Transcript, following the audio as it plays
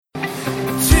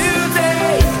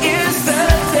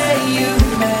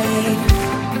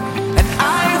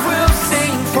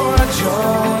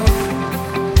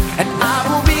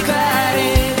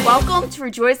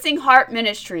Rejoicing Heart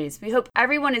Ministries. We hope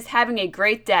everyone is having a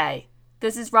great day.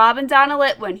 This is Rob and Donna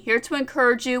Litwin here to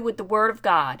encourage you with the Word of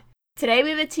God. Today we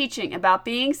have a teaching about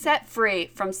being set free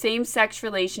from same-sex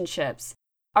relationships.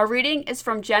 Our reading is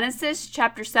from Genesis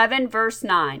chapter 7 verse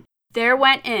 9. There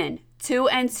went in 2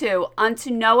 and 2 unto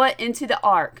Noah into the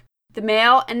ark, the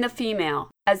male and the female,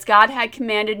 as God had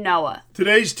commanded Noah.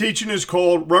 Today's teaching is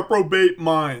called Reprobate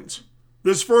Minds.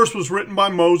 This verse was written by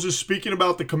Moses speaking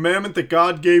about the commandment that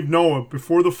God gave Noah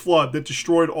before the flood that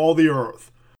destroyed all the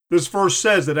earth. This verse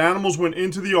says that animals went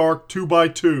into the ark 2 by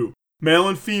 2, male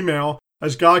and female,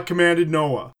 as God commanded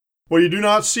Noah. What you do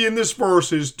not see in this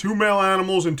verse is 2 male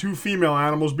animals and 2 female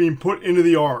animals being put into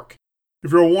the ark.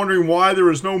 If you're wondering why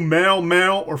there is no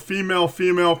male or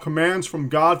female commands from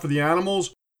God for the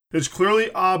animals, it's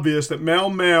clearly obvious that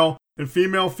male and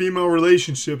female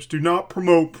relationships do not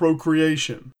promote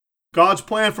procreation. God's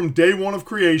plan from day one of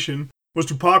creation was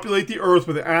to populate the earth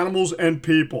with animals and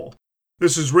people.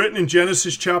 This is written in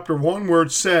Genesis chapter 1 where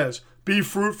it says, "Be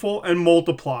fruitful and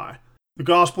multiply." The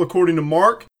Gospel according to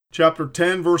Mark chapter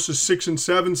 10 verses 6 and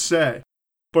 7 say,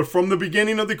 "But from the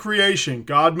beginning of the creation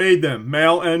God made them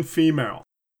male and female.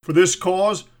 For this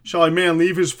cause shall a man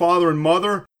leave his father and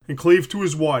mother and cleave to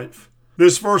his wife."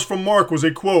 This verse from Mark was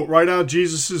a quote right out of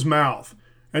Jesus' mouth,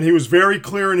 and he was very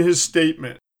clear in his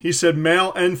statement. He said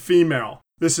male and female.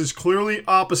 This is clearly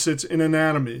opposites in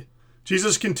anatomy.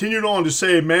 Jesus continued on to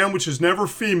say a man which is never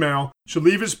female should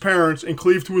leave his parents and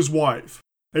cleave to his wife.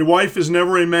 A wife is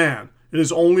never a man. It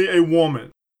is only a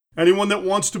woman. Anyone that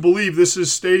wants to believe this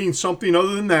is stating something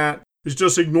other than that is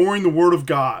just ignoring the Word of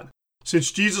God.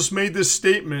 Since Jesus made this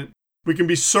statement, we can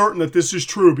be certain that this is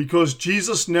true because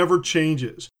Jesus never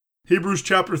changes. Hebrews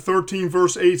chapter 13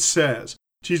 verse 8 says,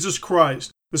 Jesus Christ,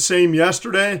 the same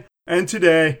yesterday and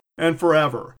today and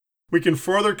forever. We can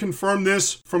further confirm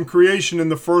this from creation in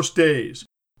the first days.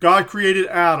 God created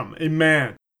Adam, a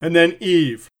man, and then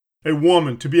Eve, a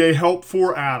woman, to be a help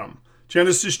for Adam.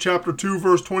 Genesis chapter 2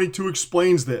 verse 22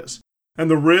 explains this. "And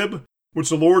the rib, which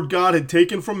the Lord God had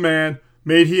taken from man,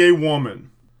 made he a woman,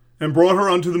 and brought her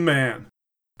unto the man."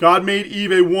 God made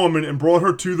Eve a woman and brought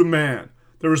her to the man.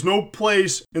 There is no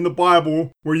place in the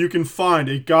Bible where you can find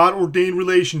a God-ordained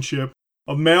relationship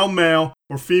of male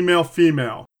or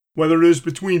female, whether it is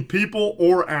between people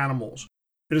or animals.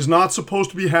 It is not supposed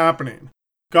to be happening.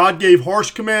 God gave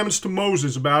harsh commandments to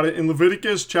Moses about it in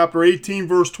Leviticus chapter 18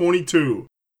 verse 22.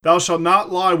 "Thou shalt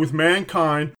not lie with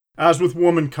mankind as with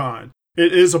womankind.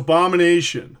 It is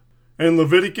abomination." And in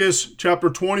Leviticus chapter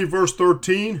 20 verse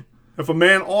 13, "If a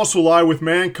man also lie with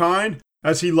mankind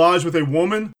as he lies with a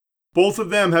woman, both of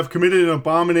them have committed an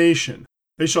abomination.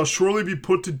 They shall surely be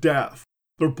put to death.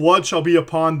 Their blood shall be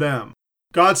upon them."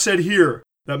 God said here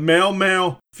that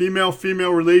male,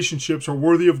 female relationships are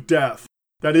worthy of death.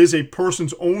 That is a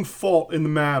person's own fault in the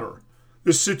matter.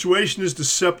 This situation is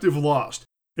deceptive lust.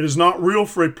 It is not real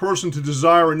for a person to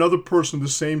desire another person of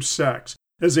the same sex.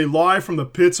 It is a lie from the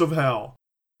pits of hell.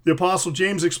 The Apostle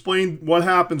James explained what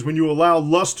happens when you allow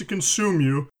lust to consume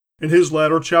you in his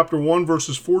letter, chapter 1,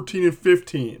 verses 14 and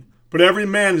 15. "But every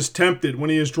man is tempted when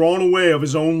he is drawn away of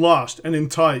his own lust and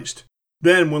enticed.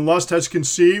 Then, when lust has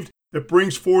conceived, it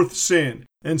brings forth sin,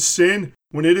 and sin,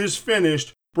 when it is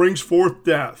finished, brings forth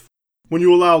death." When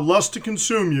you allow lust to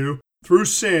consume you, through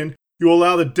sin, you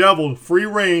allow the devil free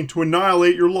rein to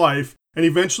annihilate your life and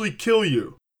eventually kill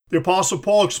you. The Apostle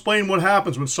Paul explained what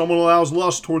happens when someone allows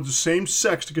lust toward the same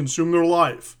sex to consume their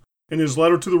life. In his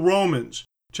letter to the Romans,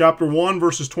 chapter 1,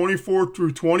 verses 24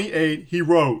 through 28, he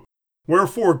wrote,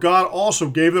 "Wherefore God also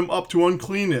gave them up to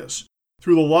uncleanness,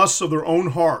 through the lusts of their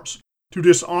own hearts, to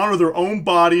dishonor their own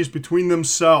bodies between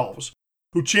themselves,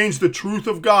 who changed the truth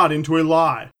of God into a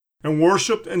lie, and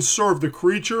worshipped and served the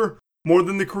creature more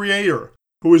than the Creator,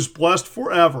 who is blessed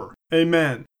forever.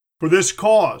 Amen. For this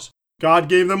cause God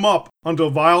gave them up unto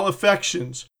vile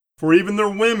affections, for even their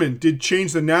women did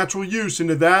change the natural use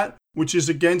into that which is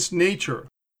against nature.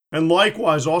 And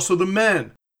likewise also the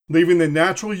men, leaving the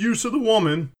natural use of the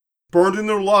woman, burned in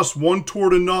their lust one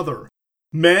toward another.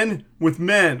 Men with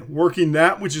men, working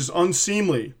that which is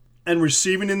unseemly, and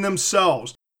receiving in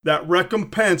themselves that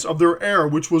recompense of their error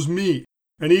which was meet.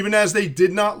 And even as they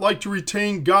did not like to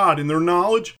retain God in their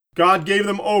knowledge, God gave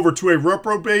them over to a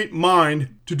reprobate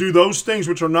mind to do those things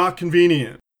which are not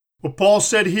convenient." What Paul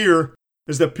said here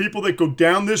is that people that go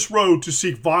down this road to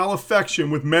seek vile affection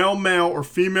with male or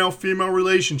female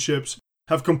relationships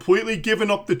have completely given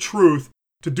up the truth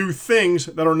to do things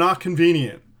that are not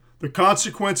convenient. The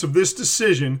consequence of this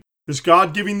decision is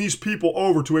God giving these people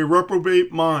over to a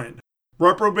reprobate mind.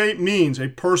 Reprobate means a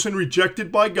person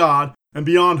rejected by God and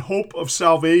beyond hope of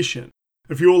salvation.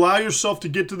 If you allow yourself to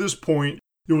get to this point,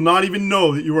 you will not even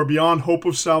know that you are beyond hope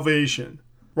of salvation.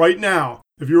 Right now,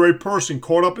 if you're a person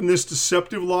caught up in this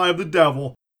deceptive lie of the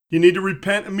devil, you need to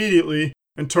repent immediately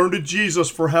and turn to Jesus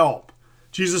for help.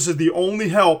 Jesus is the only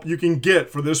help you can get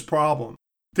for this problem.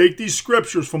 Take these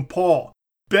scriptures from Paul,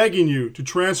 begging you to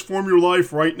transform your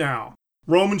life right now.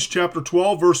 Romans chapter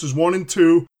 12, verses 1 and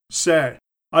 2 say,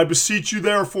 I beseech you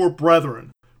therefore,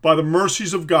 brethren, by the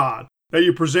mercies of God, that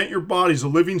you present your bodies a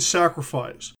living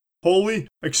sacrifice, holy,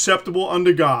 acceptable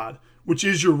unto God, which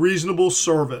is your reasonable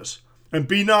service. And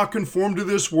be not conformed to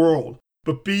this world,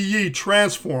 but be ye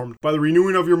transformed by the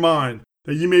renewing of your mind,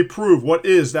 that ye may prove what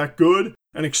is that good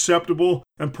and acceptable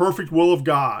and perfect will of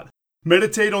God.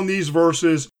 Meditate on these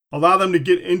verses, allow them to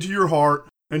get into your heart,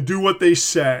 and do what they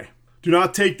say. Do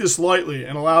not take this lightly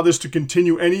and allow this to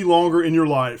continue any longer in your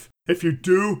life. If you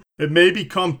do, it may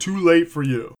become too late for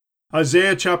you.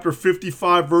 Isaiah chapter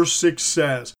 55 verse 6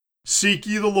 says, Seek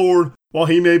ye the Lord while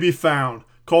he may be found.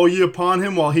 Call ye upon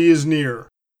him while he is near.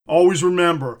 Always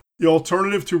remember, the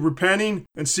alternative to repenting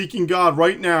and seeking God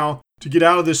right now to get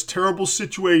out of this terrible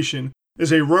situation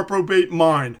is a reprobate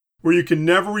mind where you can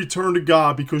never return to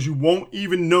God because you won't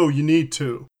even know you need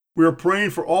to. We are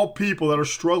praying for all people that are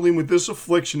struggling with this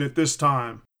affliction at this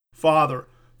time. Father,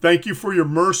 thank you for your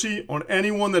mercy on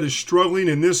anyone that is struggling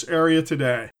in this area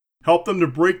today. Help them to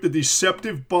break the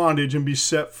deceptive bondage and be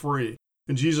set free.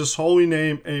 In Jesus' holy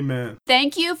name, amen.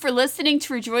 Thank you for listening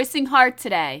to Rejoicing Heart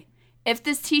today. If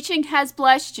this teaching has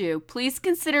blessed you, please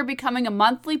consider becoming a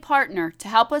monthly partner to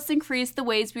help us increase the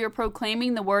ways we are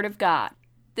proclaiming the Word of God.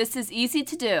 This is easy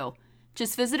to do.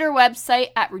 Just visit our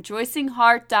website at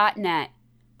rejoicingheart.net.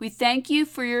 We thank you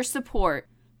for your support.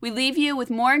 We leave you with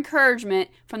more encouragement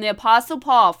from the Apostle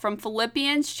Paul from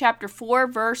Philippians chapter 4,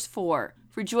 verse 4.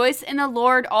 Rejoice in the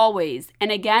Lord always,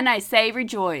 and again I say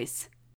rejoice.